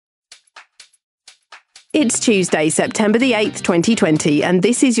It's Tuesday, September the 8th, 2020, and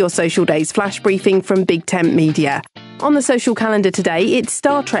this is your Social Days flash briefing from Big Tent Media. On the social calendar today, it's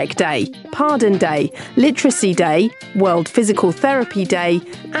Star Trek Day, Pardon Day, Literacy Day, World Physical Therapy Day,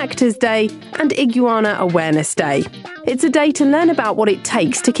 Actors Day, and Iguana Awareness Day. It's a day to learn about what it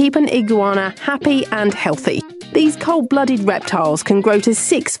takes to keep an iguana happy and healthy. These cold-blooded reptiles can grow to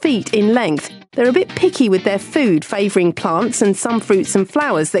 6 feet in length. They're a bit picky with their food, favouring plants and some fruits and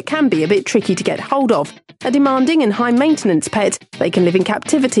flowers that can be a bit tricky to get hold of. A demanding and high-maintenance pet, they can live in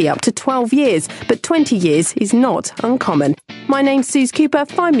captivity up to 12 years, but 20 years is not uncommon. My name's Suze Cooper.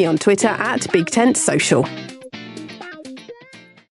 Find me on Twitter @BigTentSocial.